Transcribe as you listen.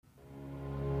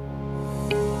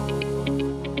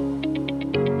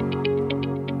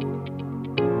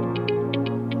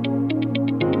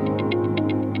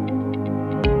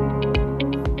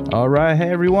All right, hey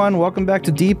everyone, welcome back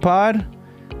to D-Pod.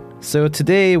 So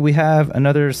today we have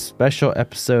another special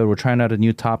episode. We're trying out a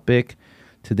new topic.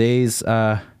 Today's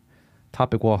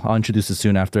topic, well, I'll introduce it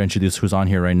soon after I introduce who's on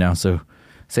here right now. So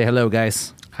say hello,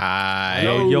 guys. Hi.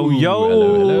 Yo, yo, yo.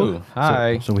 Hello.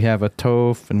 Hi. So we have a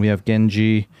Toph and we have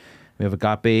Genji. We have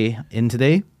Agape in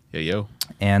today. Yo, yo.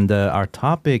 And our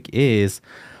topic is,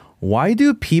 why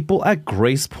do people at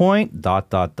Gracepoint ...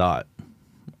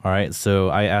 All right, so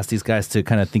I asked these guys to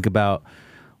kind of think about,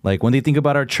 like, when they think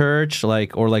about our church,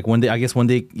 like, or like when they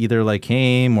either like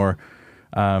came or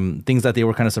things that they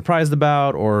were kind of surprised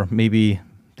about, or maybe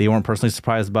they weren't personally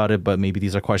surprised about it, but maybe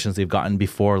these are questions they've gotten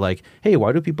before, like, hey,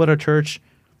 why do people at our church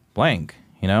blank,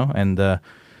 you know? And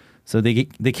so they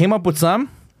came up with some,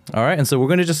 all right, and so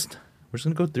we're just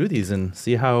gonna go through these and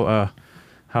see how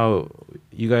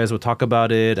you guys would talk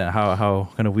about it and how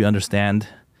kind of we understand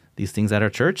these things at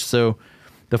our church. So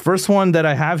the first one that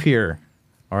I have here,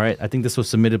 all right, I think this was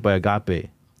submitted by Agape.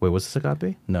 Wait, was this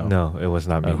Agape? No, it was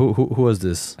not me. Who was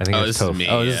this? I think it's this is Toph. me.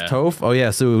 Oh, this is Toph? Oh,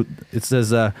 yeah. So it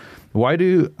says, why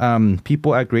do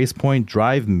people at Gracepoint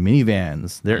drive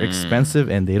minivans? They're expensive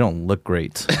and they don't look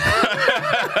great.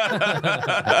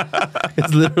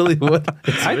 It's literally what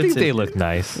it's I think written. they look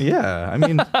nice. Yeah, I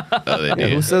mean, Oh, they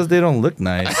do. who says they don't look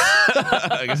nice?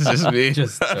 I guess it's just me.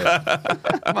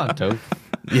 Come on, Toph.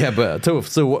 Yeah, but Toph,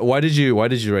 so why did you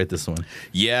write this one?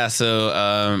 Yeah,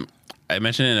 so I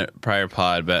mentioned in a prior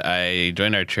pod, but I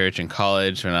joined our church in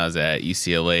college when I was at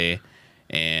UCLA,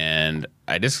 and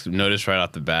I just noticed right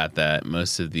off the bat that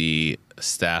most of the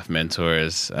staff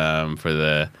mentors for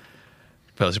the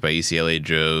fellowship at UCLA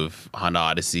drove Honda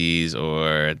Odysseys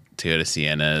or Toyota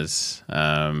Siennas,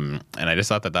 and I just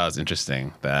thought that was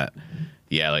interesting that,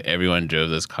 yeah, like everyone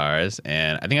drove those cars,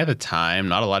 and I think at the time,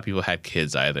 not a lot of people had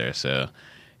kids either, so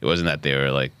it wasn't that they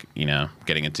were like, you know,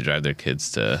 getting it to drive their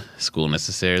kids to school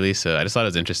necessarily. So I just thought it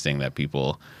was interesting that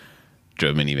people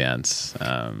drove minivans.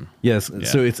 Yes. Yeah.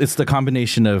 So it's the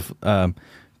combination of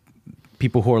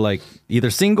people who are like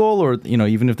either single or, you know,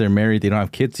 even if they're married, they don't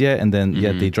have kids yet. And then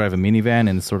yet they drive a minivan,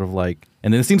 and it's sort of like,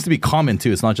 and then it seems to be common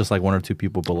too. It's not just like one or two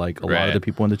people, but like a lot of the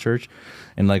people in the church.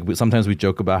 And like sometimes we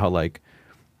joke about how like,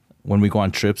 when we go on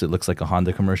trips, it looks like a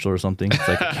Honda commercial or something. It's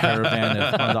like a caravan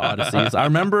of Honda Odysseys. I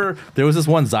remember there was this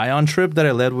one Zion trip that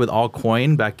I led with All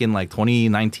Coin back in like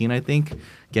 2019, I think.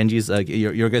 Genji's,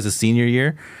 your guys' senior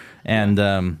year. And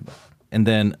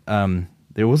then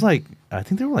there was like, I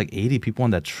think there were like 80 people on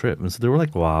that trip. And so there were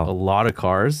like a lot of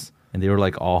cars, and they were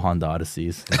like all Honda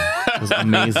Odysseys. It was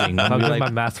amazing. If I'm We, doing like, my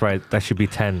math right, that should be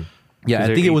 10. yeah,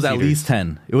 I think it was at least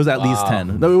 10. It was at least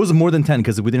 10. No, it was more than 10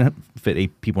 because we didn't fit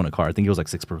 8 people in a car. I think it was like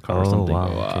 6 per car or something.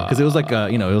 Wow. Because it was like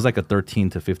it was like a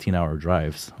 13 to 15 hour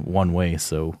drives one way.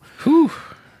 So,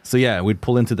 so yeah, we'd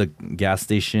pull into the gas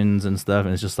stations and stuff,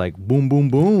 and it's just like boom, boom,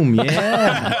 boom,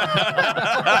 yeah,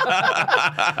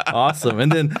 awesome.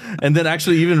 And then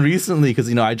actually even recently,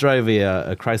 because I drive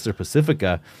a Chrysler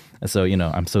Pacifica. So,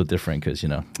 I'm so different because, I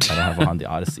don't have a Honda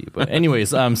Odyssey. But anyways,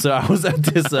 so I was at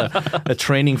this a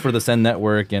training for the Send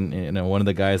Network, and one of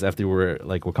the guys, after we're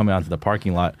coming out to the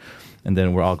parking lot, and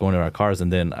then we're all going to our cars,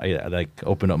 and then I like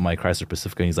open up my Chrysler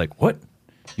Pacifica, and he's like, "What?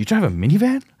 You drive a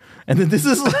minivan?" And then this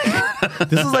is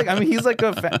like I mean, he's like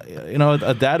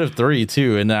a dad of 3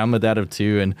 too, and I'm a dad of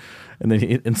 2, and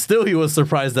then and still he was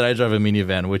surprised that I drive a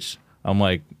minivan, which I'm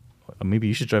like, maybe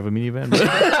you should drive a minivan.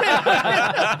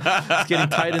 It's getting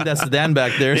tight in that sedan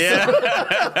back there. Yeah.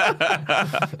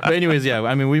 So. But anyways, yeah,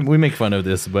 I mean, we make fun of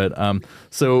this, but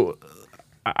so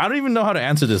I don't even know how to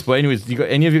answer this. But anyways,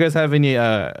 any of you guys have any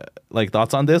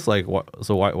thoughts on this? Like,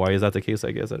 why is that the case,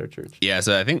 I guess, at our church? Yeah,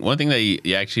 so I think one thing that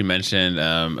you actually mentioned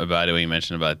about it when you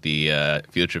mentioned about the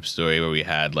field trip story where we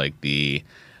had like the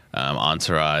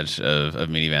entourage of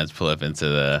minivans pull up into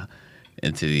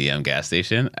the gas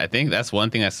station. I think that's one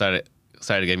thing that started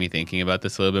to get me thinking about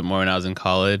this a little bit more when I was in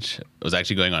college. I was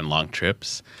actually going on long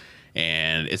trips,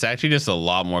 and it's actually just a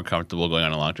lot more comfortable going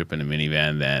on a long trip in a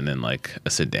minivan than in like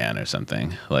a sedan or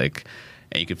something. Like,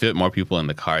 and you can fit more people in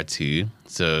the car too.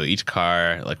 So each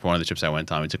car, like for one of the trips I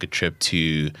went on, we took a trip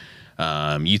to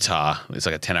Utah. It's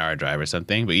like a 10-hour drive or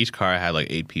something, but each car had like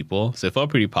 8 people, so it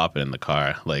felt pretty poppin' in the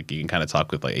car. Like you can kind of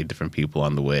talk with like 8 different people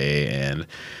on the way, and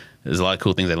there's a lot of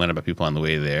cool things I learned about people on the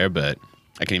way there, but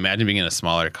I can imagine being in a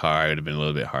smaller car, it would have been a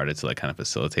little bit harder to like kind of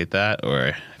facilitate that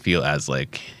or feel as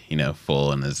like,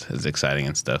 full and as exciting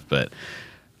and stuff. But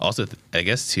also, I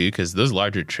guess too, because those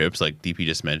larger trips, like DP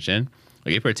just mentioned,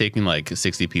 like if we're taking like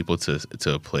 60 people to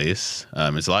a place,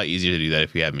 it's a lot easier to do that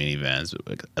if we have minivans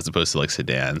as opposed to like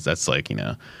sedans. That's like,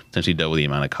 potentially double the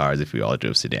amount of cars if we all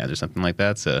drove sedans or something like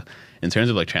that. So in terms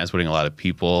of like transporting a lot of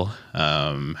people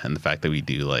and the fact that we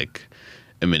do like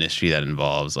a ministry that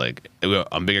involves like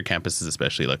on bigger campuses,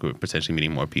 especially like we're potentially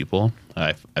meeting more people.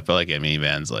 I felt like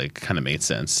minivans like kind of made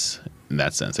sense in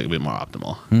that sense, like a bit more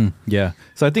optimal. Yeah.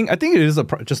 So I think it is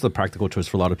just a practical choice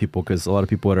for a lot of people because a lot of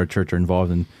people at our church are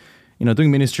involved in,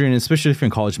 doing ministry, and especially if you're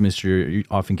in college ministry, you're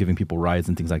often giving people rides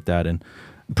and things like that. And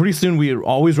pretty soon we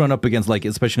always run up against, like,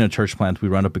 especially in a church plant, we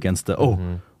run up against the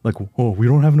we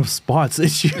don't have enough spots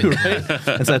issue, right?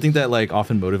 And so I think that like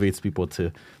often motivates people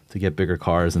to get bigger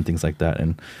cars and things like that.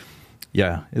 And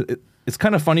yeah, it's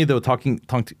kind of funny though talking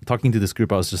to this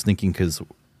group. I was just thinking because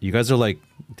you guys are like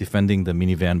defending the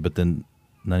minivan, but then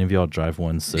none of y'all drive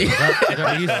one. So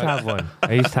I used to have one.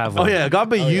 Oh yeah,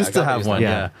 Agape used to have one.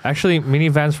 Yeah. Actually,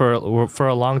 minivans for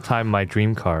a long time my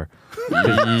dream car.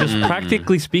 Just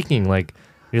practically speaking, like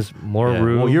just more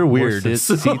room. Well, you're weird. More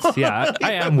seats. Yeah,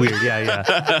 I am weird. Yeah.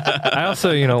 I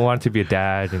also, want to be a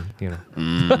dad, and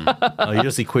You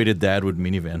just equated dad with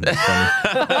minivan. That's funny.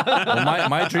 Well,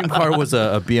 my dream car was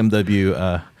a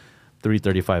BMW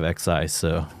 335 Xi,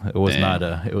 so it was not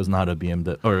a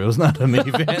BMW, or it was not a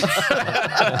minivan.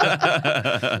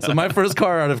 So my first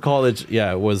car out of college,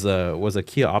 was a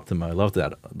Kia Optima. I loved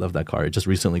that car. It just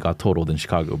recently got totaled in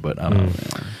Chicago, but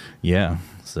yeah.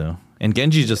 So and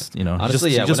Genji just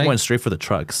honestly, he just went straight for the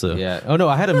truck. So yeah. Oh no,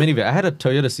 I had a minivan. I had a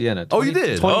Toyota Sienna. Oh, you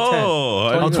did? 2010.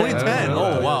 Oh, 2010.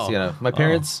 Oh wow. Sienna. My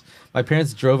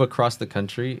parents drove across the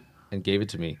country and gave it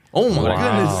to me. Oh my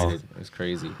goodness. It was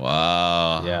crazy.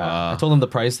 Wow. Yeah. Wow. I told them the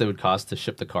price they would cost to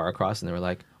ship the car across, and they were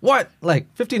like, "What?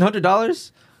 Like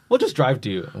 $1,500? We'll just drive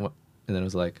to you." And then it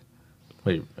was like,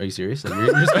 "Wait, are you serious?" Like,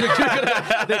 you're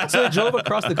just so they drove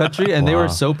across the country, and they were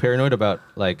so paranoid about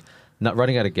like not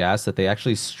running out of gas that they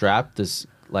actually strapped this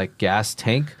like gas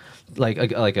tank, like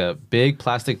a big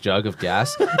plastic jug of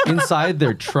gas inside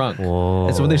their trunk. Whoa.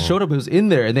 And so when they showed up, it was in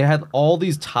there, and they had all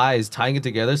these ties tying it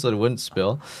together so that it wouldn't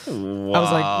spill. Wow. I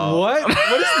was like, "What?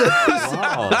 What is this?"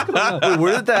 Wow. Wait,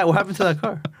 where did that? What happened to that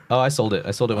car? Oh, I sold it.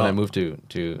 I sold it when I moved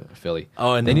to Philly.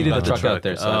 Oh, and they then you needed got a the truck truck out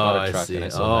there, so I bought a truck and I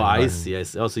sold it. I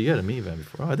see. Oh, so you had a minivan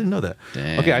before? Oh, I didn't know that.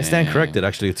 Okay, I stand corrected.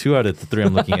 Actually, 2 out of the 3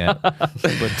 I'm looking at. But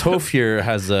Toph here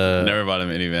has a. Never bought a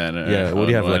minivan. Yeah, what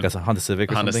do you have? Like a Honda Civic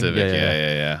or Honda something? Civic.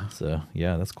 Yeah. So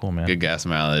yeah, that's cool, man. Good gas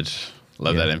mileage.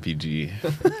 Love that MPG.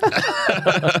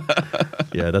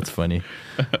 Yeah, that's funny.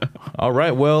 All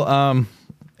right. Well,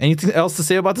 anything else to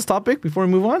say about this topic before we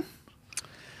move on?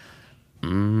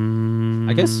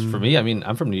 I guess for me, I mean,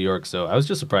 I'm from New York, so I was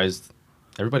just surprised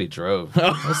everybody drove. I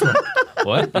was like,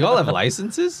 what? You all have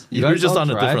licenses? You're guys just all on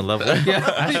a drive? different level.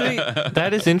 Actually,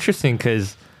 that is interesting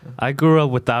because I grew up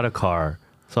without a car.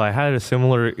 So I had a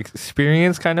similar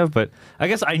experience kind of, but I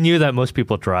guess I knew that most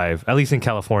people drive, at least in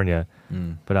California.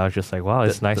 But I was just like, wow,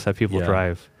 it's nice that people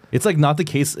drive. It's like not the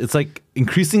case. It's like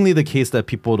increasingly the case that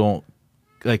people don't,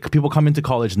 like people come into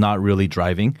college not really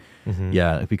driving.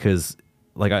 Yeah, because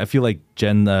like I feel like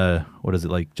Gen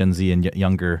Z and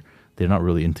younger, they're not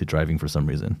really into driving for some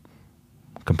reason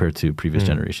compared to previous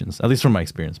generations, at least from my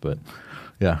experience. But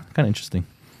yeah, kind of interesting.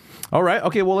 All right.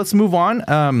 Okay. Well, let's move on.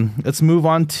 Let's move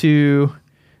on to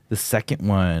the second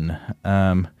one.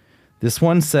 This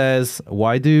one says,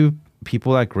 why do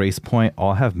people at Gracepoint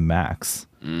all have Macs?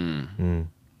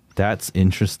 That's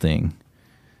interesting.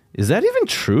 Is that even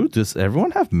true? Does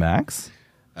everyone have Macs?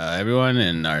 Everyone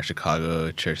in our Chicago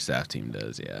church staff team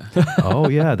does, yeah. Oh,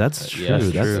 yeah, that's true. Yeah,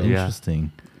 that's true.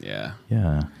 interesting. Yeah.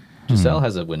 Yeah. Giselle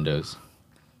has a Windows.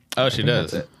 Oh, she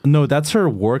does. No, that's her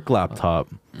work laptop.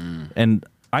 And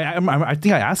I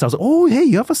think I asked her, I was like, oh, hey,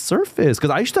 you have a Surface. Because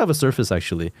I used to have a Surface,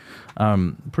 actually,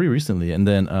 pretty recently. And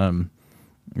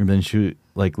then she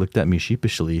like looked at me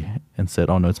sheepishly and said,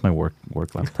 oh, no, it's my work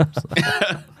laptop. So.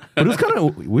 But it was kind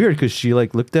of weird because she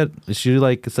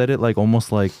said it like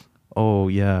almost like, oh,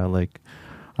 yeah, like,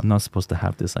 I'm not supposed to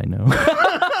have this, I know.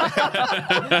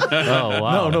 Oh,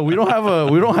 wow. No, we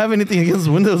don't have anything against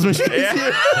Windows machines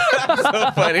here.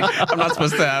 So funny. I'm not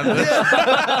supposed to have this.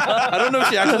 I don't know if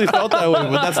she actually felt that way,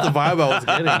 but that's the vibe I was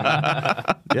getting.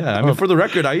 Yeah, I mean, for the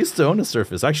record, I used to own a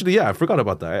Surface. Actually, yeah, I forgot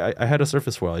about that. I had a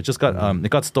Surface for a while. It just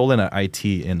got stolen at IT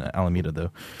in Alameda,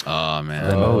 though. Oh,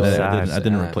 man. I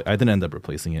didn't end up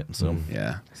replacing it. So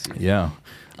Yeah.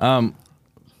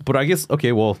 But I guess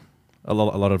well, a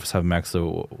lot of us have Macs.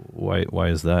 So why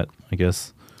is that? I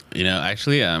guess. You know,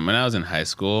 actually, when I was in high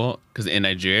school, because in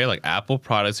Nigeria, like Apple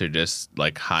products are just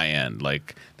like high end,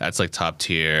 like that's like top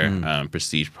tier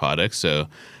prestige products. So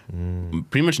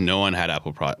pretty much no one had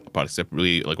Apple products except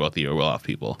really like wealthy or well off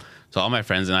people. So all my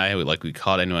friends and I we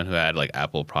called anyone who had like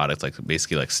Apple products like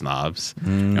basically like snobs.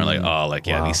 And we're like, oh, like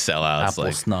these sellouts, Apple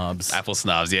like snobs. Apple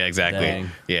snobs, yeah, exactly.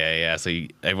 Dang. Yeah. So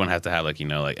everyone has to have like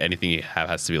like anything you have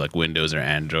has to be like Windows or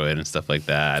Android and stuff like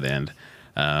that. And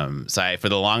For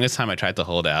the longest time, I tried to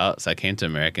hold out. So I came to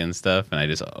America and stuff, and I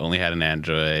just only had an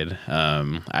Android.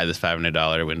 I had this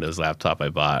 $500 Windows laptop I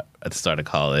bought at the start of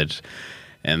college.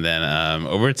 And then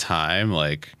over time,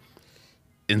 like,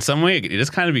 in some way, it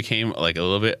just kind of became like a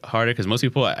little bit harder because most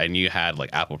people I knew had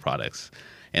like Apple products.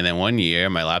 And then one year,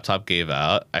 my laptop gave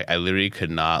out. I literally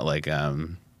could not like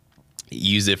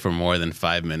use it for more than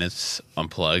 5 minutes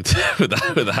unplugged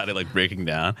without it like breaking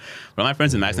down. But my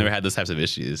friends and Max never had those types of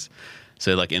issues.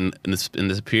 So like in this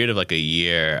period of like a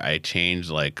year, I changed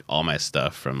like all my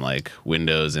stuff from like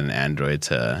Windows and Android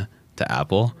to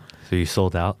Apple. So you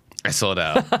sold out? I sold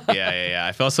out. Yeah.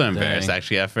 I felt so embarrassed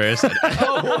actually at first.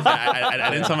 I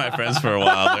didn't tell my friends for a while.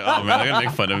 I was like, oh man, they're gonna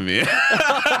make fun of me.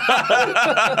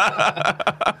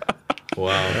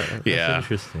 Wow. Yeah. That's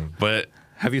interesting. But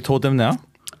Have you told them now?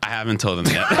 I haven't told them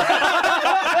yet.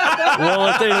 Well,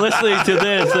 if they're listening to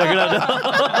this, they're gonna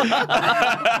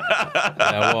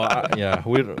know.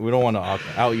 We don't want to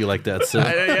out you like that. So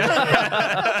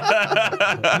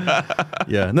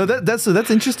no, that's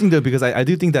interesting though, because I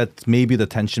do think that maybe the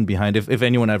tension behind if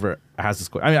anyone ever has this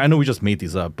question. I mean, I know we just made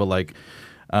these up, but like,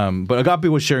 but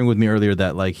Agape was sharing with me earlier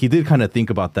that like he did kind of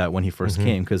think about that when he first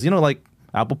came, because like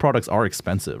Apple products are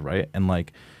expensive, right? And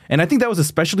like. And I think that was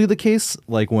especially the case,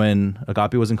 like when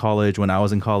Agape was in college, when I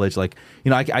was in college. Like,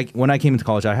 I when I came into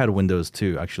college, I had Windows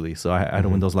too, actually. So I had a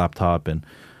Windows laptop, and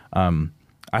I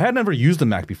had never used a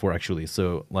Mac before, actually.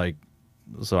 So like,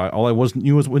 all I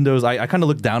knew was Windows. I kind of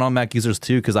looked down on Mac users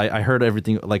too, because I heard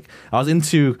everything. Like, I was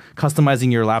into customizing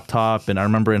your laptop, and I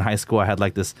remember in high school I had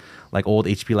like this like old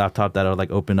HP laptop that I would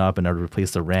like open up and I would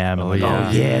replace the RAM.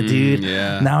 And dude,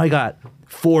 now I got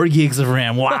 4 gigs of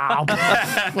RAM. Wow.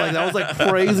 Like that was like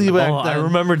crazy back then. I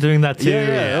remember doing that too.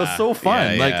 Yeah, it was so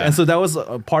fun. And so that was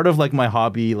a part of like my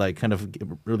hobby, like kind of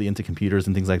really into computers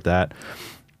and things like that.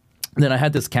 And then I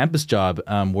had this campus job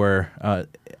where at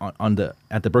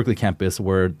the Berkeley campus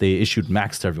where they issued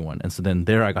Macs to everyone. And so then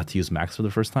there I got to use Macs for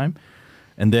the first time.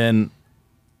 And then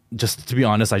just to be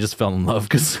honest, I just fell in love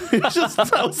because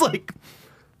I was like,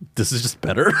 this is just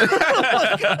better.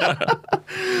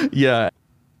 Yeah.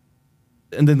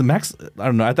 And then the Macs, I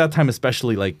don't know, at that time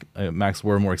especially, like Macs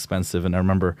were more expensive, and I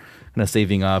remember kind of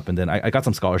saving up, and then I got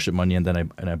some scholarship money, and then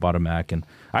I bought a Mac, and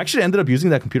I actually ended up using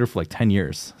that computer for like 10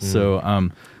 years. So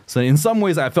in some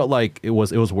ways I felt like it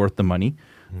was worth the money.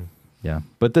 Yeah,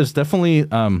 but there's definitely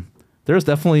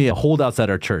holdouts at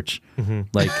our church.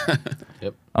 Like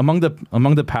among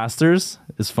the pastors,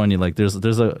 it's funny. Like there's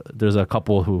a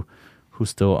couple who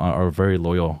still are very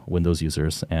loyal Windows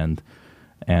users, and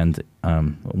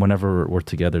whenever we're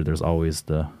together, there's always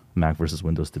the Mac versus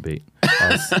Windows debate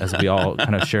as we all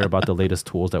kind of share about the latest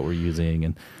tools that we're using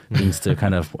and things to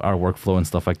kind of our workflow and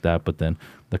stuff like that. But then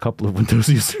the couple of Windows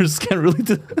users can't really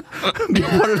be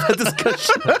part of that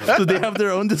discussion, so they have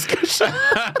their own discussion.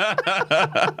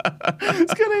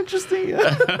 It's kind of interesting.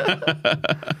 Yeah.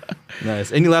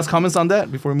 Nice. Any last comments on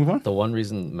that before we move on? The one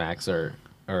reason Macs are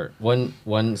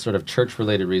one sort of church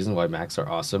related reason why Macs are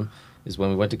awesome is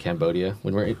when we went to Cambodia,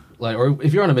 when we're like, or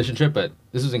if you're on a mission trip, but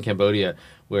this was in Cambodia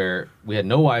where we had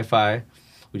no Wi-Fi,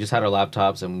 we just had our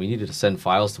laptops, and we needed to send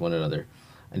files to one another.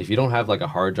 And if you don't have like a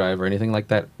hard drive or anything like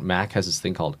that, Mac has this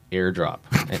thing called AirDrop.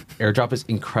 And AirDrop is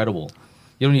incredible.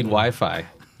 You don't need Wi-Fi.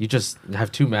 You just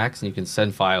have 2 Macs and you can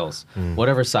send files,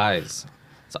 whatever size.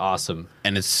 It's awesome.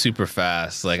 And it's super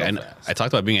fast. Like I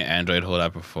talked about being an Android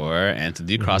holdout before, and to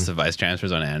do cross-device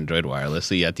transfers on Android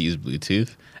wirelessly, you have to use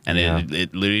Bluetooth. And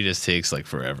it literally just takes like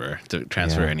forever to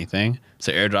transfer anything.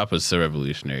 So AirDrop was so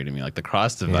revolutionary to me. Like the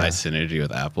cross-device synergy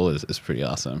with Apple is pretty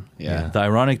awesome. Yeah. The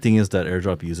ironic thing is that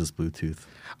AirDrop uses Bluetooth.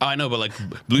 Oh, I know, but like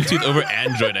Bluetooth over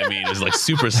Android, I mean, is like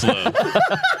super slow.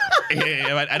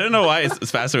 I don't know why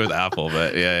it's faster with Apple,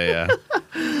 but yeah.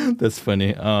 That's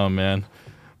funny. Oh man.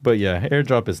 But yeah,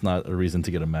 AirDrop is not a reason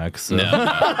to get a Mac. So. No, it's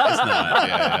not.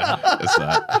 Yeah, it's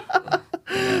not.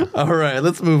 All right,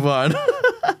 let's move on.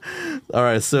 All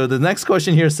right, so the next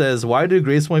question here says, why do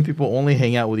Gracepoint people only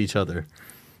hang out with each other?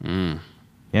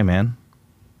 Yeah, man.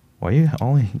 Why are you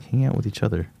only hang out with each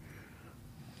other?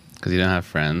 Because you don't have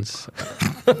friends.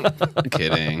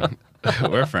 Kidding.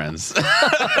 We're friends. Man,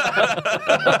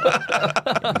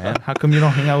 how come you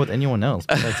don't hang out with anyone else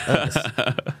besides us?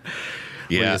 What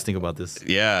do you guys think about this?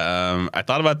 Yeah, I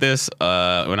thought about this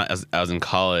when I was in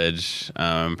college,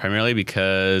 primarily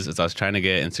because as I was trying to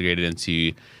get integrated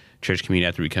into church community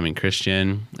after becoming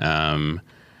Christian.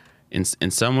 In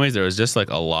some ways, there was just like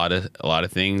a lot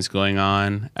of things going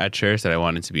on at church that I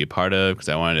wanted to be a part of because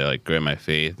I wanted to like grow my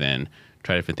faith and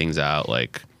try different things out,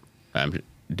 like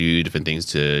do different things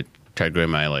to try to grow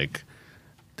my like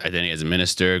identity as a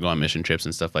minister, go on mission trips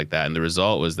and stuff like that. And the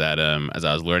result was that as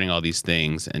I was learning all these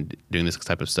things and doing this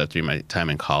type of stuff during my time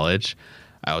in college,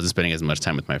 I wasn't spending as much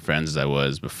time with my friends as I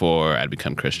was before I'd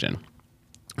become Christian.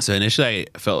 So initially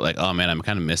I felt like, oh man, I'm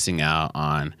kind of missing out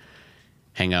on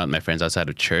hanging out with my friends outside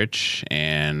of church.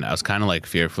 And I was kind of like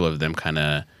fearful of them kind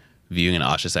of viewing and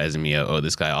ostracizing me. Oh,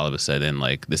 this guy all of a sudden,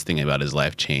 like this thing about his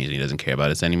life changed and he doesn't care about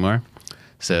us anymore.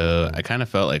 So I kind of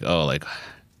felt like, oh, like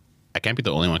I can't be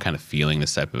the only one kind of feeling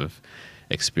this type of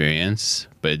experience,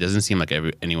 but it doesn't seem like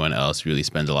anyone else really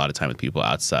spends a lot of time with people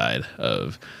outside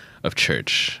of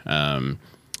church.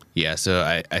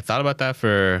 So I thought about that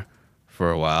for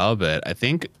a while, but I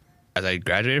think as I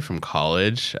graduated from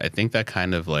college, I think that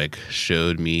kind of like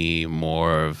showed me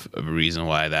more of a reason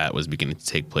why that was beginning to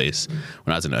take place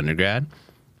when I was an undergrad.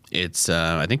 It's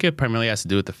I think it primarily has to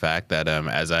do with the fact that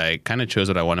as I kind of chose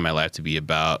what I wanted my life to be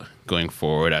about going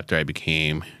forward after I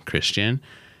became Christian,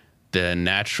 the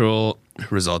natural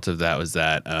result of that was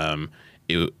that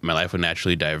my life would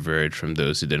naturally diverge from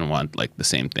those who didn't want like the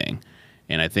same thing.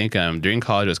 And I think during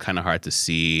college it was kind of hard to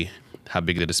see how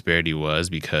big the disparity was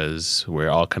because we're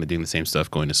all kind of doing the same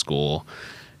stuff, going to school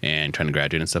and trying to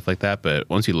graduate and stuff like that. But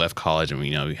once we left college and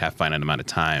we have finite amount of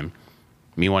time,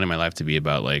 me wanting my life to be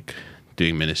about like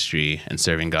doing ministry and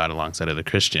serving God alongside other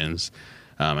Christians,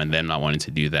 and then not wanting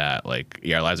to do that, like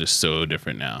our lives are so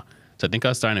different now. So I think I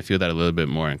was starting to feel that a little bit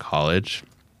more in college.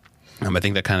 I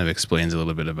think that kind of explains a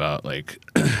little bit about like,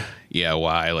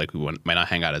 why like we might not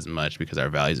hang out as much because our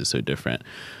values are so different.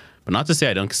 But not to say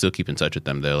I don't still keep in touch with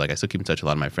them though. Like I still keep in touch with a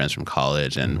lot of my friends from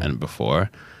college and before.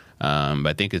 But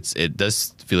I think it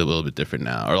does feel a little bit different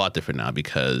now, or a lot different now,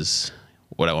 because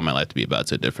what I want my life to be about is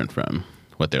so different from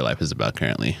what their life is about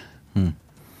currently.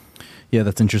 Yeah,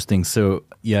 that's interesting. So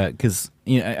yeah, because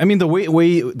I mean the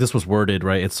way this was worded,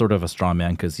 right? It's sort of a straw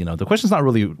man because the question's not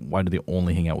really why do they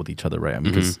only hang out with each other, right? I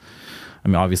mean, because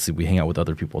obviously we hang out with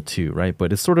other people too, right?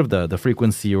 But it's sort of the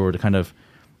frequency or the kind of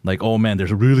like, oh man, there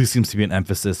really seems to be an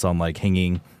emphasis on like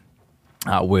hanging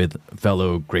out with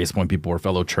fellow Gracepoint people or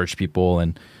fellow church people,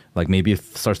 and like maybe it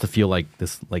starts to feel like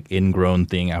this like ingrown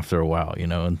thing after a while,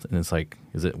 and it's like,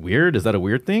 is it weird? Is that a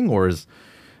weird thing, or is?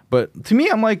 But to me,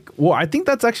 I'm like, well, I think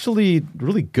that's actually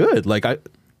really good. Like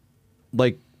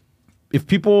if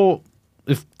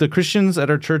the Christians at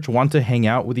our church want to hang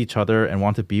out with each other and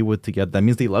want to be with together, that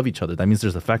means they love each other. That means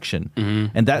there's affection,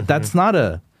 and that's not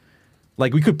a.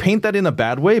 Like we could paint that in a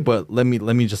bad way, but let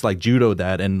me just like judo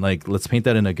that and like let's paint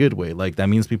that in a good way. Like that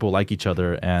means people like each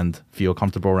other and feel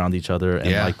comfortable around each other,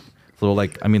 and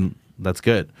that's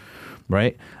good,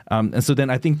 right? And so then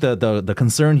I think the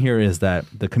concern here is that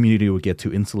the community would get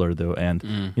too insular though, and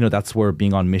that's where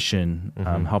being on mission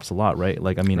helps a lot, right?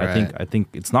 Like right. I think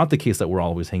it's not the case that we're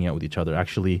always hanging out with each other.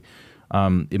 Actually,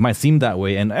 it might seem that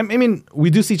way, and I mean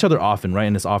we do see each other often, right?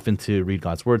 And it's often to read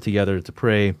God's word together, to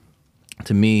pray,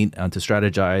 to meet, to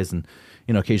strategize, and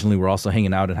occasionally we're also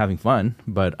hanging out and having fun.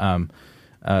 But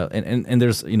and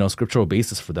there's scriptural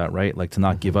basis for that, right? Like to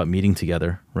not give up meeting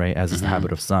together, right? As is the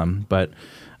habit of some. But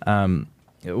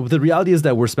the reality is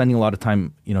that we're spending a lot of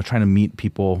time, trying to meet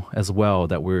people as well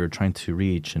that we're trying to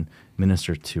reach and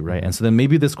minister to, right? And so then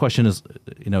maybe this question is,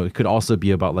 it could also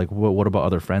be about like, what about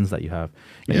other friends that you have?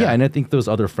 Yeah, and I think those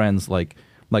other friends, like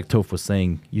Toph was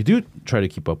saying, you do try to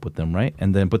keep up with them, right?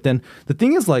 But then the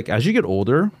thing is, like, as you get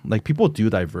older, like people do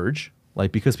diverge,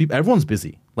 like because everyone's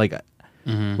busy. Like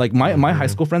my high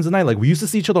school friends and I, like we used to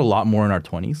see each other a lot more in our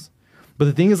 20s. But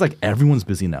the thing is, like everyone's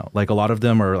busy now. Like a lot of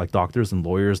them are like doctors and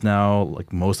lawyers now.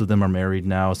 Like most of them are married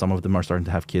now. Some of them are starting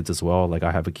to have kids as well. Like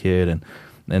I have a kid,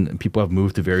 and people have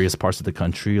moved to various parts of the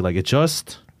country. Like it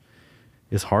just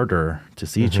is harder to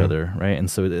see each other, right? And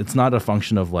so it's not a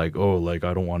function of like, oh, like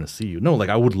I don't want to see you. No, like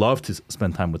I would love to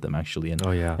spend time with them actually. And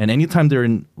and anytime they're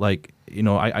in, like,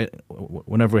 I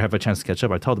whenever we have a chance to catch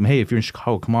up, I tell them, hey, if you're in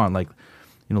Chicago, come on, like,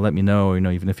 let me know.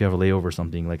 Even if you have a layover or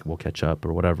something, like we'll catch up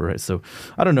or whatever. Right? So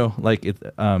I don't know, like it.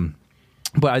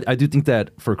 But I do think that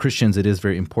for Christians, it is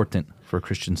very important for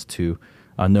Christians to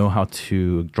know how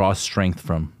to draw strength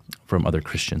from other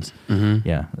Christians.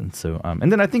 Yeah. And so,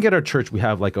 and then I think at our church, we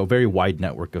have like a very wide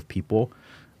network of people.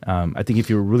 I think if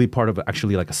you're really part of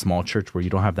actually like a small church where you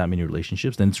don't have that many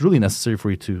relationships, then it's really necessary for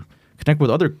you to connect with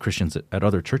other Christians at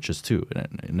other churches too.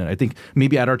 And I think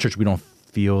maybe at our church, we don't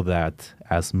feel that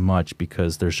as much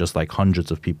because there's just like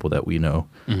hundreds of people that we know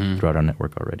throughout our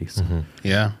network already. So.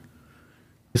 Yeah.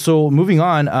 So moving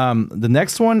on, the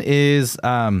next one is,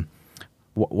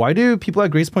 why do people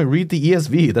at Gracepoint read the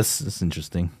ESV? That's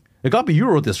interesting. Agape, you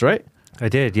wrote this, right? I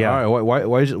did, yeah. All right.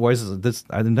 Why is this?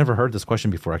 I've never heard this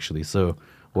question before, actually. So,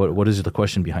 what is the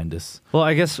question behind this? Well,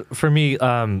 I guess for me,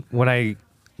 when I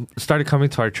started coming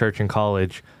to our church in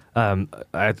college, I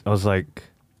was like,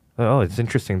 oh, it's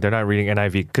interesting. They're not reading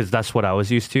NIV because that's what I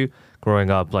was used to growing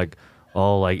up. Like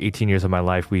all like 18 years of my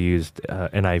life, we used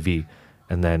NIV,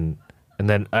 and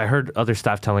then I heard other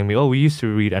staff telling me, oh, we used to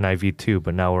read NIV too,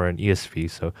 but now we're in ESV.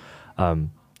 So,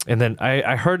 and then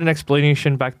I heard an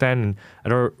explanation back then, and I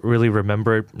don't really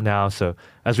remember it now. So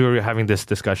as we were having this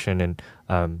discussion and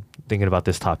thinking about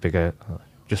this topic, I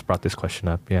just brought this question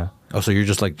up. Yeah. Oh, so you're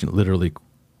just like literally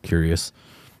curious.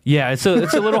 Yeah, it's a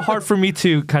little hard for me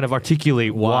to kind of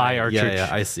articulate why our church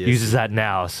I see. uses that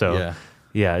now. So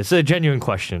yeah, it's a genuine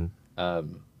question.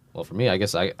 Well, for me, I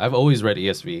guess I've always read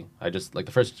ESV. I just like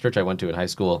the first church I went to in high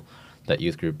school, that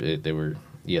youth group, they were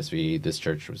ESV. This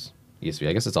church was ESV.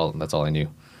 I guess that's all I knew.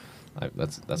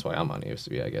 That's why I'm on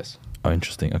ESV, I guess. Oh,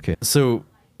 interesting. Okay, so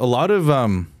a lot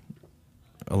of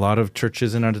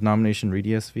churches in our denomination read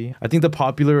ESV. I think the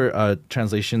popular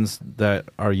translations that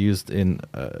are used in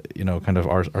kind of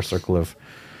our circle of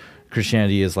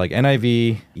Christianity is like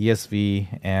NIV,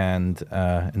 ESV, and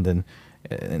then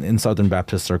in Southern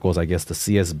Baptist circles, I guess the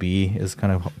CSB is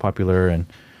kind of popular, and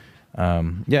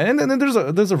and then there's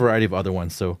a variety of other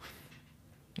ones. So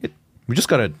we just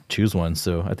gotta choose one.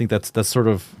 So I think that's sort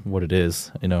of what it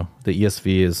is. The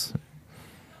ESV is,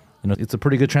 it's a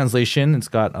pretty good translation. It's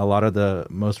got a lot of the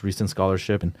most recent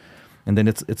scholarship, and then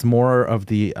it's more of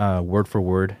the word for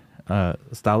word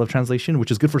style of translation,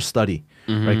 which is good for study,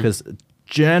 right? Because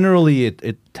generally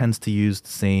it tends to use the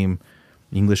same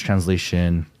English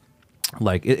translation.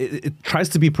 Like it tries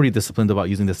to be pretty disciplined about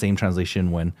using the same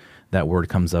translation when that word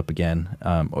comes up again,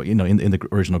 or in the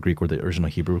original Greek or the original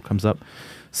Hebrew comes up.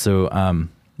 So I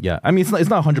mean it's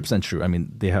not 100% true. I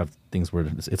mean they have things where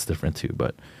it's different too,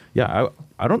 but yeah,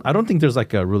 I don't think there's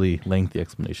like a really lengthy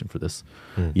explanation for this.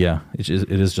 Yeah, it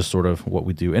is just sort of what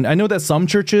we do, and I know that some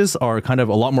churches are kind of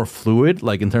a lot more fluid,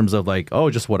 like in terms of like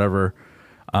just whatever,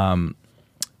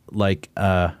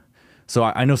 So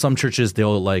I know some churches,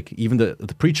 they'll like, even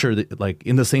the preacher, like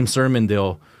in the same sermon,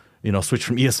 they'll, switch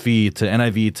from ESV to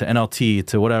NIV to NLT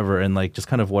to whatever, and like just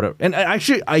kind of whatever. And I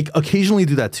occasionally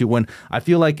do that too. When I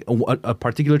feel like a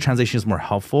particular translation is more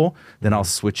helpful, then I'll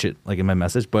switch it like in my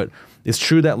message. But it's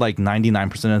true that like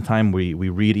 99% of the time we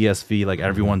read ESV, like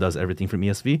everyone does everything from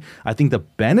ESV. I think the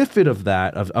benefit of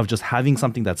that, of just having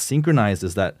something that's synchronized,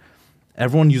 is that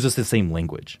everyone uses the same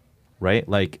language, right?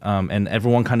 Like, and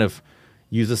everyone kind of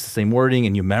uses the same wording,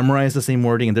 and you memorize the same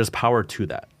wording, and there's power to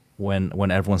that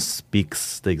when everyone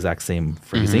speaks the exact same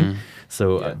phrasing.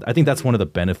 So I think that's one of the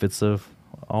benefits of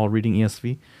all reading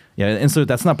ESV. Yeah, and so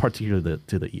that's not particular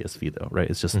to the ESV though, right?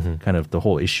 It's just kind of the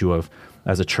whole issue of,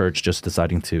 as a church, just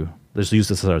deciding to just use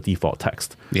this as our default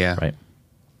text. Yeah. Right.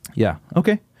 Yeah.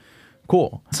 Okay.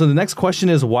 Cool. So the next question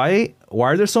is, why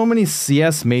are there so many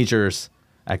CS majors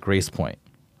at Gracepoint?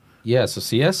 Yeah, so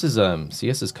CS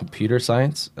is computer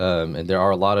science, and there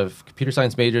are a lot of computer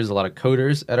science majors, a lot of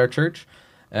coders at our church,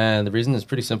 and the reason is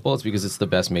pretty simple. It's because it's the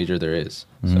best major there is.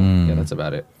 So yeah, that's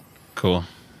about it. Cool.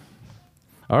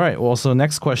 All right. Well, so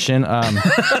next question. So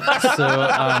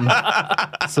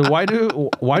why do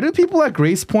people at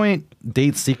Gracepoint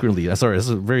date secretly? Sorry, this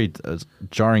is a very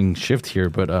jarring shift here,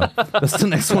 but that's the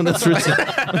next one that's written.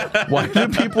 Why do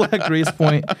people at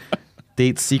Gracepoint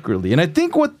date secretly? And I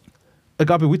think what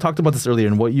Agape, we talked about this earlier,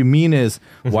 and what you mean is,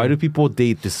 why do people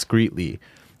date discreetly,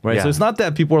 right? Yeah. So it's not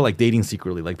that people are like dating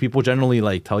secretly. Like people generally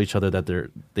like tell each other that they're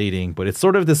dating, but it's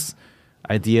sort of this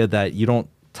idea that you don't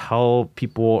tell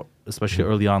people, especially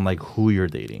early on, like who you're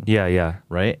dating. Yeah.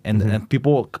 Right? And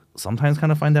people sometimes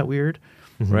kind of find that weird,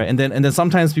 right? And then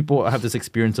sometimes people have this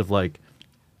experience of like,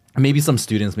 maybe some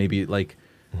students, maybe like,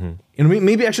 and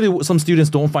maybe actually some students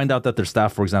don't find out that their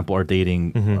staff, for example, are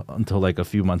dating until like a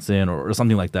few months in or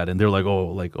something like that, and they're like,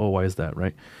 oh, why is that,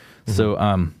 right? So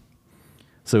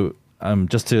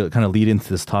just to kind of lead into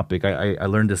this topic, I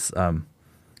learned this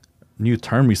new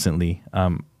term recently.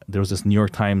 There was this New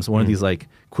York Times, one of these like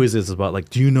quizzes about like,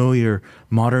 do you know your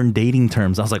modern dating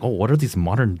terms? I was like, oh, what are these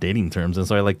modern dating terms? And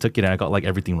so I like took it and I got like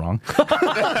everything wrong. So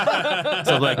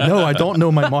I'm like, no, I don't know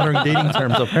my modern dating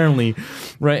terms apparently,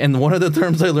 right? And one of the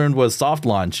terms I learned was soft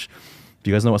launch. Do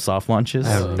you guys know what soft launch is?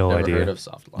 I have no idea. Heard of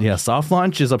soft launch. Yeah, soft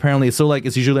launch is apparently, so like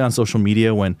it's usually on social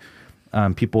media when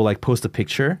people like post a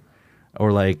picture,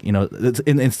 or like,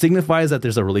 it signifies that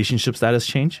there's a relationship status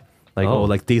change. Like,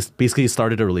 like they basically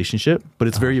started a relationship, but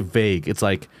it's very vague. It's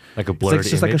like a blurred it's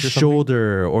just like a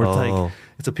shoulder, or it's like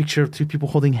it's a picture of two people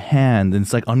holding hands, and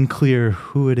it's like unclear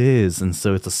who it is, and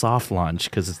so it's a soft launch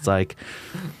because it's like,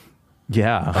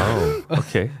 yeah. Oh,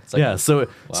 okay. Like, yeah. So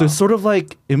it's sort of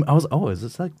like I was. Oh, is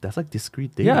this like that's like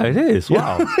discreet dating? Yeah, it is.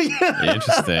 Wow.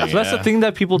 Interesting. So that's the thing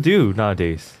that people do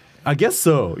nowadays. I guess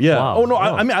so. Yeah. Wow. Oh no. Oh.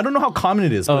 I mean, I don't know how common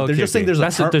it is, but they're just saying there's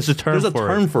a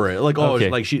term for it. Like, oh, Okay.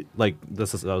 like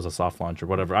that was a soft launch or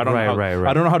whatever. I don't know. Right.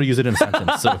 I don't know how to use it in a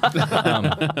sentence.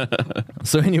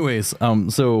 So, anyways,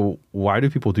 so why do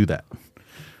people do that?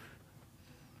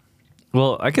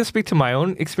 Well, I can speak to my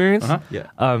own experience. Yeah.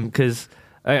 Because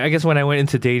I guess when I went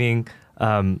into dating,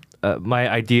 my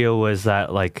idea was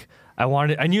that like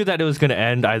I knew that it was going to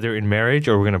end either in marriage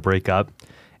or we're going to break up,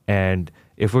 and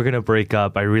if we're going to break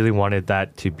up, I really wanted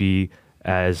that to be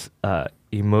as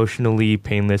emotionally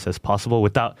painless as possible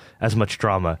without as much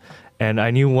drama. And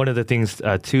I knew one of the things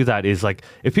to that is like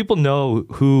if people know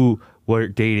who we're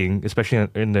dating, especially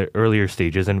in the earlier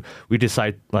stages, and we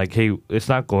decide like, hey, it's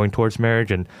not going towards marriage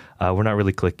and we're not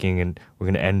really clicking and we're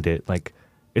going to end it. Like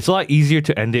it's a lot easier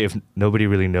to end it if nobody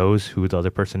really knows who the other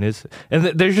person is. And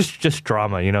there's just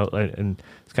drama, you know, and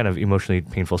it's kind of emotionally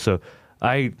painful. So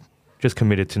I just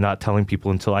committed to not telling people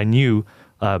until I knew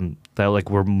that like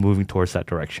we're moving towards that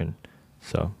direction.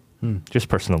 So just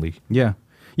personally. Yeah.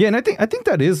 Yeah. And I think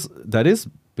that is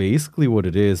basically what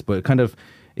it is. But kind of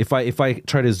if I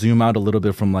try to zoom out a little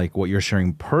bit from like what you're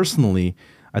sharing personally,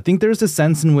 I think there's a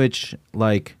sense in which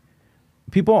like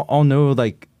people all know,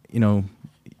 like, you know,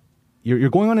 you're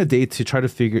going on a date to try to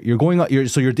figure,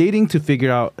 so you're dating to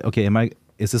figure out, okay,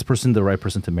 is this person the right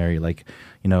person to marry? Like,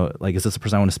 you know, like, is this a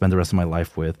person I want to spend the rest of my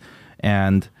life with?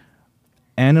 And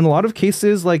in a lot of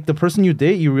cases, like the person you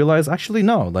date, you realize actually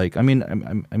no. Like, I mean,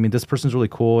 this person's really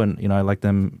cool, and you know, I like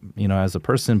them, you know, as a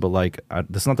person, but like,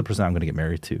 this is not the person I'm going to get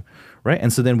married to, right?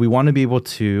 And so then we want to be able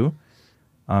to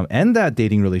end that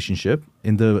dating relationship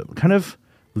in the kind of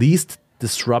least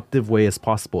disruptive way as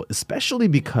possible, especially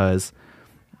because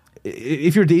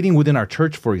if you're dating within our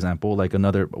church, for example, like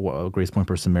another Gracepoint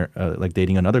person, like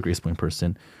dating another Gracepoint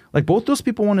person, like both those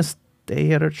people want to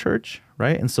stay at our church,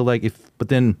 right? And so like but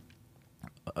then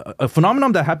a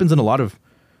phenomenon that happens in a lot of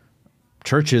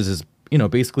churches is, you know,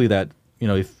 basically that, you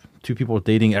know, if two people are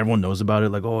dating, everyone knows about it,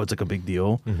 like, oh, it's like a big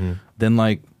deal. Then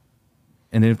like,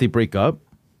 and then if they break up,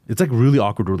 it's like really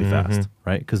awkward really fast,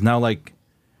 right? Because now like,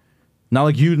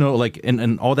 you know, like,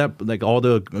 and all that, like all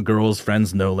the girls'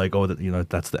 friends know, like, oh, you know,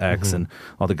 that's the ex, and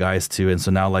all the guys too. And so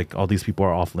now like all these people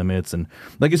are off limits, and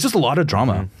like it's just a lot of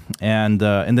drama. And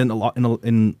then a lot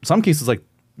in some cases, like,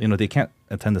 you know, they can't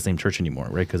attend the same church anymore,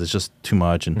 right? Because it's just too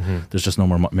much, and there's just no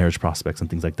more marriage prospects and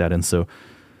things like that. And so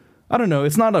I don't know,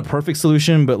 it's not a perfect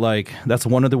solution, but like that's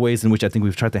one of the ways in which I think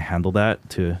we've tried to handle that,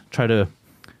 to try to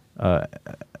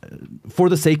for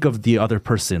the sake of the other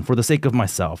person, for the sake of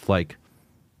myself, like,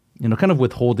 you know, kind of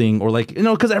withholding, or like, you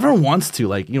know, because everyone wants to,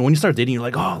 like, you know, when you start dating, you're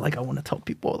like, oh, like, I want to tell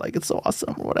people, like, it's so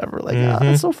awesome or whatever, like,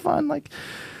 it's so fun, like,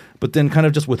 but then kind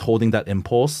of just withholding that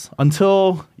impulse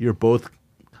until you're both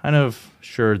kind of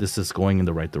sure this is going in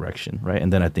the right direction, right?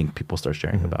 And then I think people start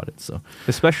sharing about it. So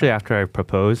especially after I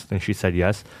proposed and she said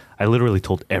yes, I literally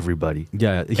told everybody.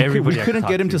 Yeah, everybody. We couldn't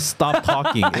get him to stop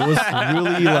talking. It was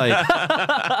really like,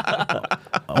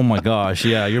 oh my gosh,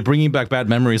 yeah, you're bringing back bad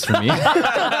memories for me.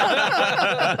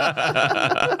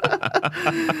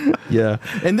 Yeah,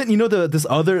 and then, you know, this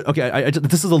other, okay,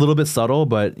 this is a little bit subtle,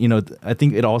 but, you know, I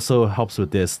think it also helps with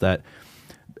this, that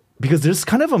because there's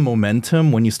kind of a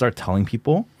momentum when you start telling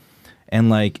people, and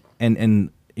like, and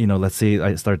you know, let's say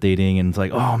I start dating, and it's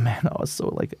like, oh man, I was so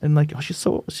like, and like, oh, she's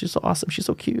so awesome, she's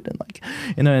so cute, and like,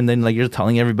 you know, and then like you're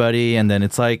telling everybody, and then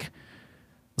it's like,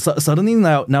 suddenly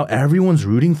now everyone's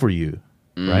rooting for you,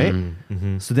 right?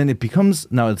 So then it becomes,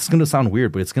 now it's gonna sound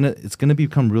weird, but it's gonna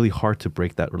become really hard to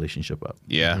break that relationship up.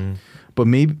 Yeah. But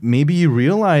maybe you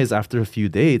realize after a few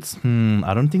dates,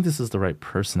 I don't think this is the right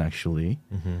person actually.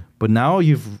 But now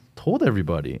you've told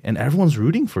everybody, and everyone's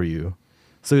rooting for you.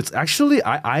 So it's actually,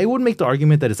 I would make the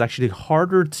argument that it's actually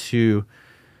harder to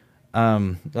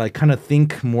like kind of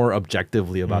think more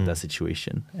objectively about that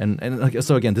situation. And like,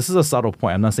 so again, this is a subtle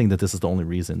point. I'm not saying that this is the only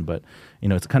reason, but, you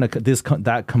know, it's kind of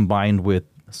that combined with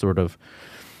sort of,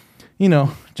 you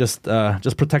know, just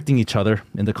protecting each other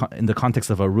in the context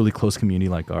of a really close community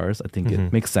like ours. I think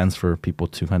it makes sense for people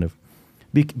to kind of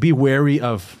be wary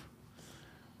of,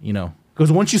 you know, because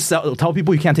once you tell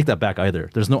people, you can't take that back either.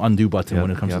 There's no undo button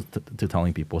when it comes to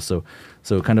telling people. So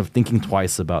kind of thinking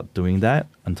twice about doing that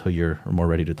until you're more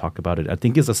ready to talk about it, I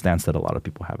think is a stance that a lot of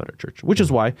people have at our church, which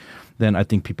is why then I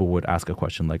think people would ask a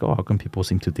question like, oh, how come people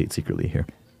seem to date secretly here?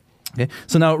 Okay.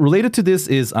 So now related to this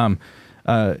is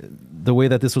the way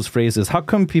that this was phrased is, how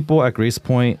come people at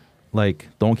Gracepoint like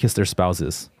don't kiss their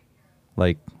spouses?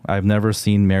 Like, I've never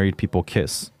seen married people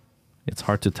kiss. It's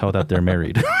hard to tell that they're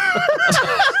married.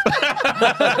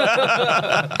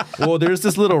 Well, there's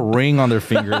this little ring on their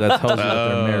finger that tells you that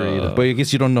they're married, but I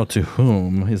guess you don't know to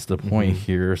whom is the point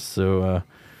here. So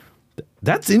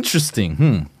That's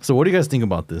interesting. So what do you guys think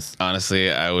about this?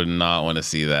 Honestly, I would not want to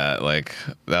see that. Like,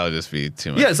 that would just be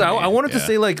too much. Yes, for me. I wanted to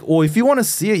say like, well, if you want to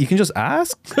see it, you can just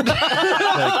ask. Like,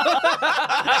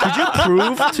 could you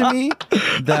prove to me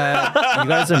that you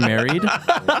guys are married?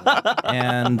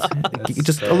 And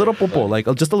just a little popo, like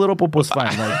just a little popo is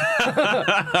fine. Like,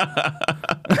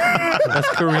 That's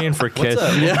Korean for kiss.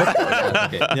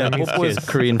 yeah, popo is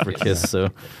Korean for kiss. So,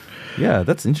 yeah,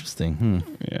 that's interesting.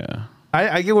 Yeah.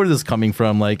 I get where this is coming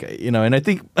from, like, and I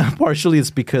think partially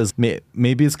it's because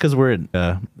maybe it's because we're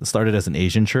started as an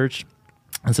Asian church,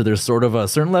 and so there's sort of a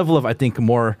certain level of, I think,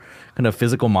 more kind of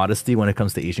physical modesty when it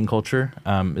comes to Asian culture,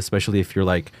 especially if you're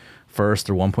like first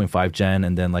or 1.5 gen,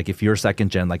 and then like if you're second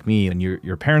gen like me and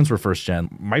your parents were first gen.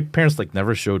 My parents like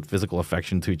never showed physical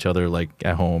affection to each other like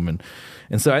at home,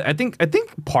 and so I think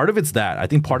part of it's that. I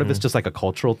think part of it's just like a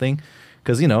cultural thing.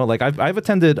 Because, like I've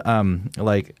attended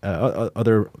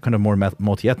other kind of more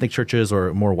multi-ethnic churches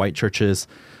or more white churches.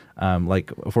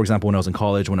 Like, for example, when I was in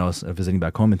college, when I was visiting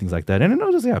back home and things like that. And I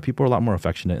noticed, people are a lot more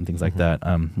affectionate and things like that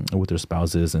with their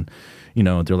spouses. And,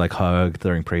 they're like hug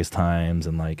during praise times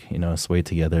and like, sway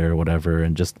together or whatever.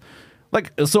 And just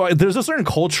like, so there's a certain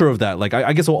culture of that. Like,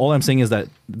 I guess all I'm saying is that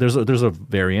there's a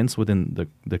variance within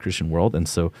the Christian world. And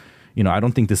so, I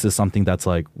don't think this is something that's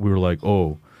like, we were like,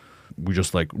 oh, we're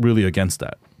just like really against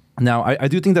that. Now, I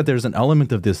do think that there's an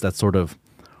element of this that's sort of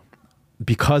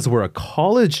because we're a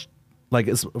college, like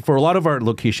for a lot of our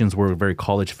locations, we're very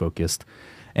college focused.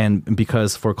 And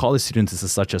because for college students, this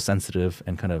is such a sensitive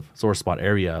and kind of sore spot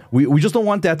area, we just don't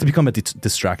want that to become a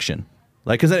distraction.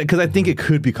 Like, because I think it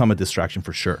could become a distraction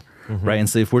for sure. Right. And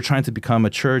so if we're trying to become a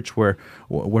church where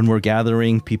when we're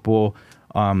gathering, people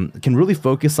can really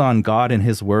focus on God and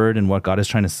his word and what God is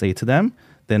trying to say to them,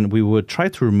 then we would try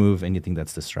to remove anything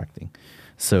that's distracting.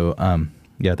 So,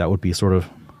 that would be sort of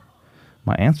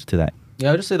my answer to that. Yeah,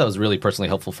 I would just say that was really personally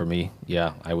helpful for me.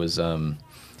 Yeah, I was, I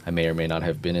may or may not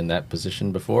have been in that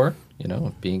position before,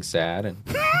 being sad and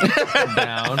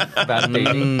down about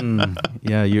dating.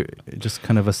 Yeah, you're just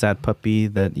kind of a sad puppy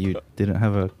that you didn't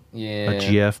have a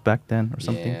GF back then or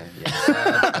something. Yeah,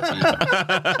 sad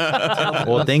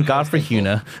puppy. Well, thank God for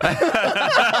Huna.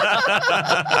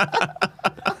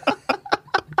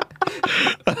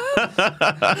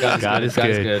 God is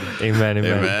good. Amen.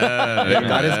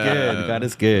 God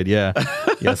is good. Yeah.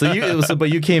 So but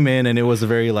you came in and it was a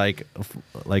very like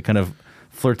kind of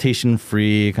flirtation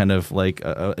free kind of like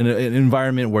an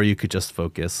environment where you could just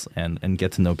focus and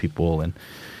get to know people, and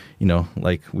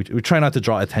like we try not to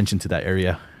draw attention to that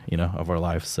area of our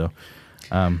lives. So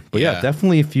but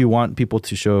definitely if you want people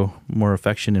to show more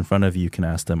affection in front of you, you can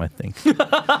ask them, I think.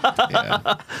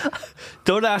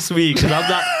 Don't ask me, because I'm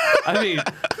not. I mean,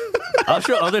 I'll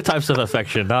show other types of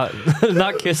affection, not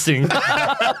kissing.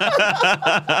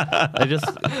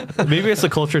 Maybe it's a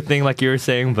culture thing, like you were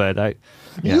saying, but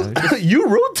you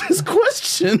wrote this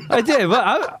question. I did,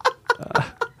 but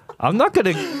I'm not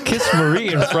gonna kiss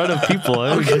Marie in front of people.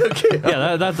 Okay.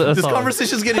 Yeah, that's this all.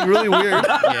 conversation is getting really weird.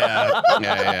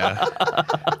 Yeah.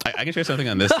 I can share something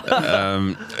on this.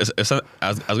 I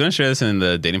was going to share this in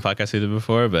the dating podcast we did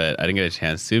before, but I didn't get a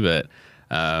chance to. But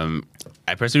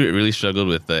I personally really struggled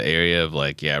with the area of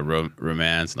like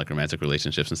romance and like romantic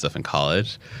relationships and stuff in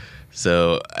college.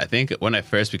 So I think when I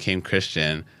first became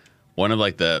Christian, one of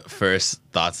like the first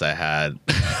thoughts I had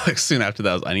like soon after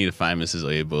that was I need to find Mrs.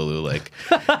 Oyebolu like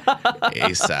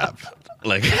ASAP.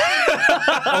 Like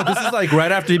this is like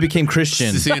right after you became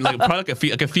Christian. Like probably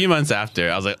like a few months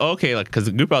after, I was like, okay, like because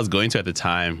the group I was going to at the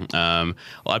time, a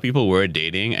lot of people were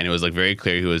dating, and it was like very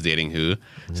clear who was dating who.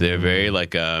 So they were very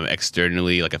like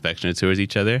externally like affectionate towards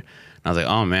each other. And I was like,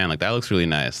 oh man, like that looks really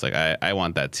nice. Like I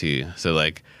want that too. So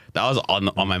like that was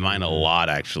on my mind a lot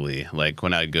actually. Like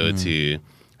when I go to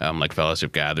like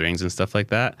fellowship gatherings and stuff like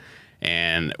that.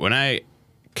 And when I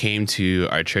came to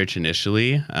our church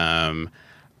initially,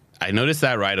 I noticed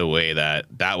that right away that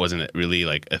wasn't really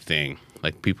like a thing.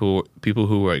 Like people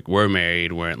who were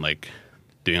married weren't like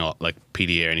doing like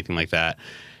PDA or anything like that.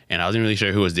 And I wasn't really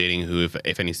sure who was dating who,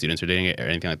 if any students were dating it or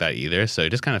anything like that either. So it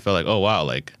just kind of felt like, oh wow,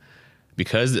 like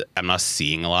because I'm not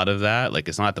seeing a lot of that, like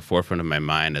it's not at the forefront of my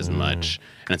mind as much.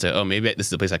 And it's like, oh, maybe this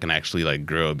is a place I can actually like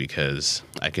grow because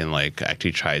I can like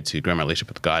actually try to grow my relationship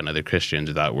with God and other Christians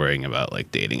without worrying about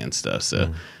like dating and stuff.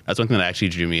 So that's one thing that actually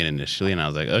drew me in initially. And I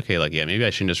was like, okay, like, yeah, maybe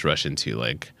I shouldn't just rush into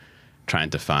like trying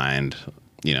to find,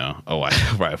 a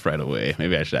wife right away.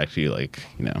 Maybe I should actually like,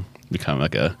 become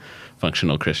like a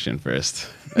functional Christian first.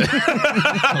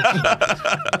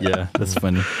 Yeah, that's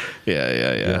funny.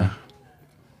 Yeah.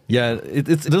 Yeah,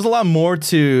 there's a lot more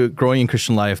to growing in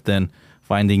Christian life than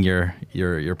finding your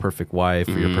perfect wife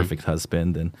or your perfect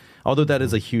husband. And although that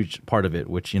is a huge part of it,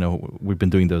 which, we've been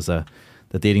doing those the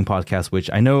dating podcast, which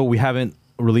I know we haven't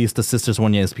released the sisters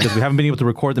one yet, is because we haven't been able to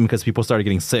record them because people started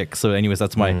getting sick. So anyways,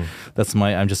 that's my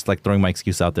I'm just like throwing my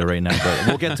excuse out there right now, but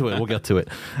we'll get to it.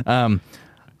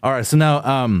 All right, so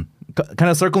now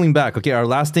kind of circling back. Okay, our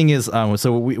last thing is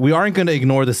so we aren't going to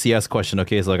ignore the CS question.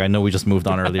 Okay, so like I know we just moved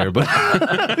on earlier, but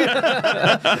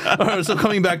all right, so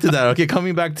coming back to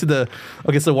that.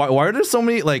 Okay, so why are there so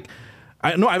many, like,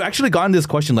 I know I've actually gotten this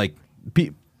question, like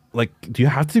do you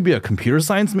have to be a computer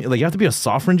science, like you have to be a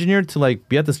software engineer to like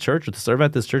be at this church or to serve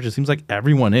at this church? It seems like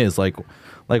everyone is like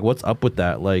what's up with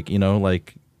that? Like,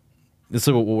 like,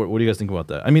 so what do you guys think about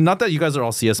that? I mean, not that you guys are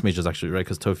all CS majors actually, right?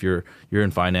 Because Toph, you're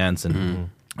in finance, and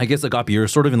I guess Agape, you're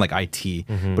sort of in like IT,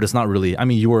 but it's not really. I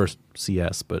mean, you were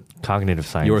CS, but cognitive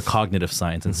science. You were cognitive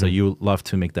science, and so you love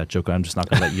to make that joke. I'm just not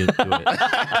going to let you do it.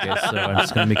 Okay, so I'm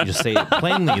just going to make you just say it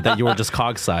plainly that you were just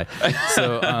cog sci. But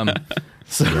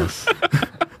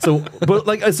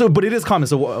it is common.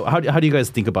 So how do you guys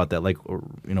think about that? Like, or,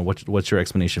 what's your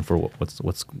explanation for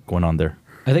what's going on there?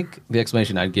 I think the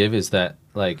explanation I'd give is that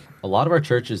like a lot of our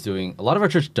church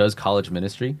does college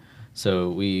ministry. So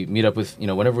we meet up with,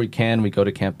 whenever we can, we go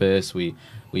to campus, we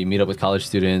meet up with college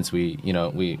students, we meet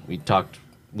up with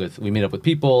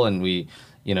people, and we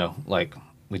do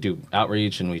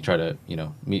outreach, and we try to,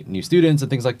 meet new students and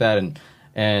things like that.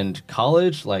 And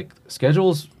college, like,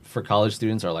 schedules for college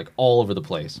students are like all over the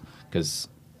place because,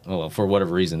 for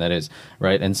whatever reason that is,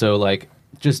 right? And so like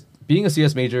just being a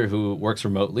CS major who works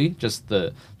remotely, just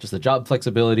the job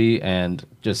flexibility, and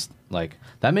just like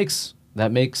that makes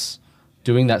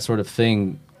doing that sort of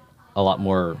thing a lot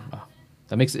more.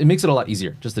 It makes it a lot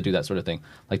easier just to do that sort of thing,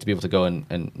 like to be able to go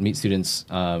and meet students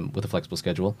with a flexible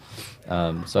schedule.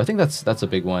 So I think that's a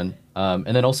big one.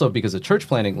 And then also because of church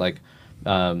planning, like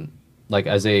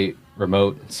as a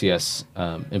remote CS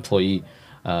employee,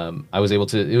 I was able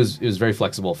to. It was very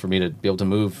flexible for me to be able to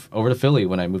move over to Philly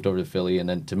when I moved over to Philly, and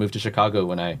then to move to Chicago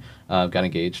when I got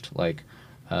engaged. Like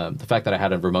the fact that I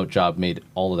had a remote job made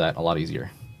all of that a lot easier.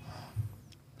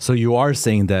 So you are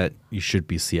saying that you should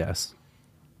be CS?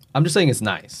 I'm just saying it's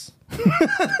nice.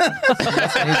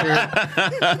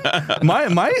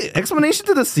 My explanation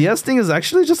to the CS thing is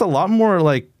actually just a lot more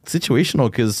like situational,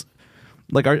 because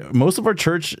like most of our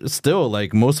church still,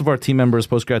 like most of our team members,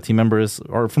 post-grad team members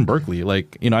are from Berkeley.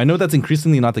 Like, I know that's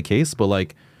increasingly not the case, but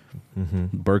like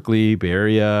Berkeley, Bay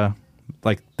Area,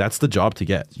 like that's the job to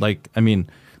get. Like, I mean,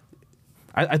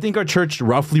 I think our church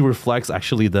roughly reflects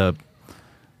actually the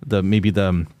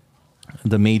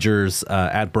majors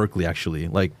at Berkeley, actually,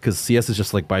 like, because CS is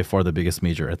just like by far the biggest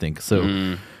major, I think.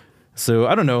 So so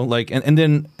I don't know, like, and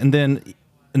then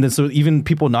so even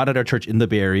people not at our church in the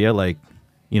Bay Area, like,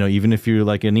 even if you're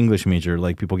like an English major,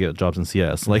 like people get jobs in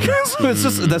CS, like so it's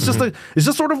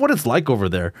just sort of what it's like over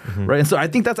there, right? And so I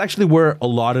think that's actually where a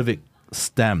lot of it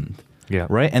stemmed,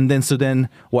 right? And then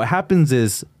what happens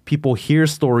is people hear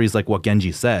stories like what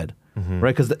Genji said,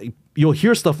 right? Because you'll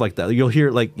hear stuff like that. You'll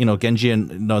hear like Genji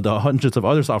and the hundreds of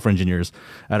other software engineers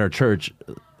at our church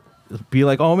be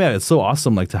like, oh man, it's so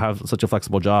awesome, like to have such a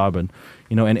flexible job, and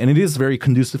and it is very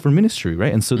conducive for ministry,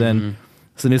 right? And so then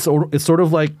it's sort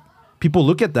of like people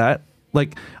look at that.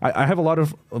 Like I have a lot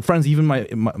of friends, even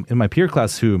in my peer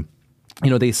class, who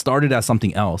they started as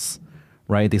something else,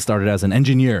 right? They started as an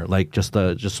engineer, like just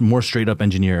more straight up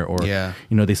engineer, or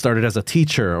they started as a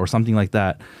teacher or something like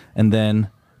that, and then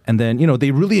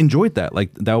they really enjoyed that.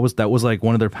 Like that was like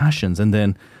one of their passions. And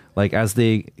then like as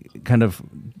they kind of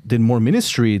did more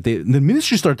ministry, the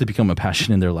ministry started to become a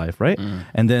passion in their life, right?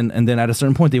 And then at a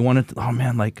certain point they wanted to, oh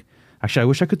man, like actually I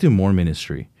wish I could do more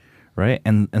ministry, right?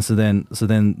 And so then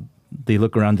they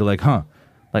look around, they're like, huh,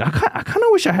 like I kind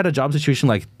of wish I had a job situation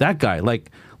like that guy,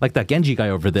 like that Genji guy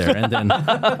over there. And then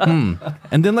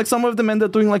and then like some of them end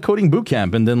up doing like coding boot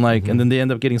camp, and then like and then they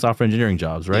end up getting software engineering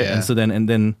jobs, right? And so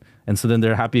then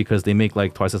they're happy because they make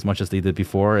like twice as much as they did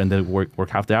before, and they work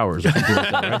half the hours or something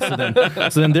like that,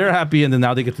 right? So then they're happy, and then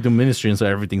now they get to do ministry, and so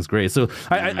everything's great. So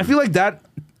I feel like that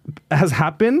has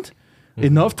happened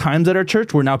enough times at our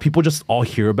church where now people just all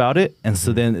hear about it, and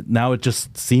so then now it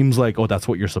just seems like, oh, that's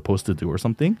what you're supposed to do or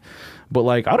something. But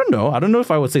like I don't know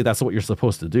if I would say that's what you're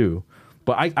supposed to do,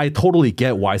 but I totally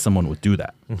get why someone would do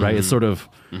that, right? It's sort of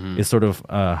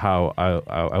how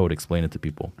I would explain it to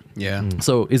people.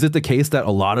 So is it the case that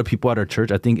a lot of people at our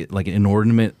church, I think like an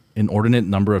inordinate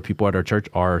number of people at our church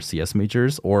are CS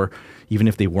majors, or even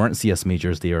if they weren't CS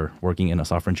majors, they are working in a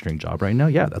software engineering job right now?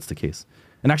 Yeah, that's the case.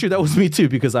 And actually, that was me too,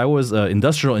 because I was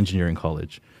industrial engineering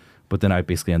college, but then I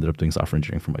basically ended up doing software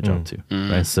engineering for my job too,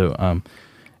 right? So,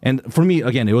 and for me,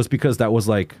 again, it was because that was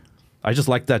like I just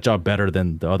liked that job better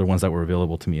than the other ones that were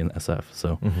available to me in SF.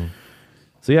 So,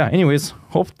 so yeah. Anyways,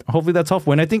 hopefully that's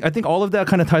helpful. And I think all of that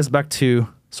kind of ties back to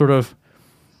sort of,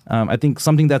 I think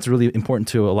something that's really important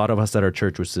to a lot of us at our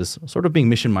church, which is sort of being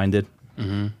mission minded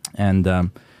and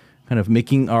kind of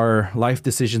making our life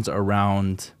decisions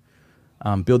around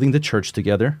building the church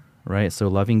together, right? So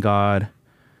loving God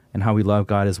and how we love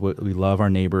God is what we love our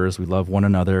neighbors, we love one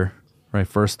another, right?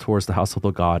 First towards the household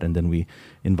of God, and then we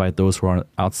invite those who are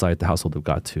outside the household of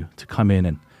God to come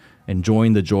in and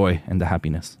join the joy and the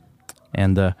happiness.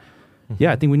 And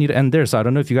yeah, I think we need to end there. So I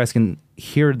don't know if you guys can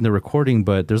hear it in the recording,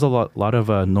 but there's a lot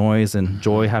of noise and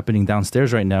joy happening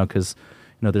downstairs right now because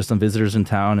there's some visitors in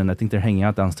town, and I think they're hanging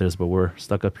out downstairs, but we're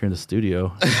stuck up here in the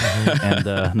studio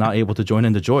and not able to join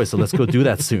in the joy. So let's go do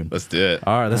that soon. Let's do it.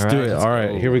 All right, let's do it. All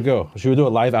right, here we go. Should we do a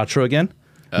live outro again?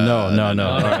 No. All right,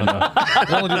 no.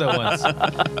 We only do that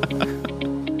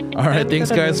once. All right,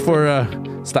 thanks guys for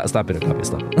stop it, Agape,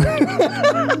 stop.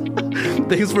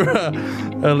 Thanks for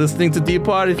listening to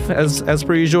D-Pod. As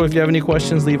per usual, if you have any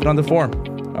questions, leave it on the forum.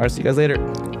 All right, see you guys later.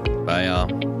 Bye,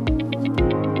 y'all.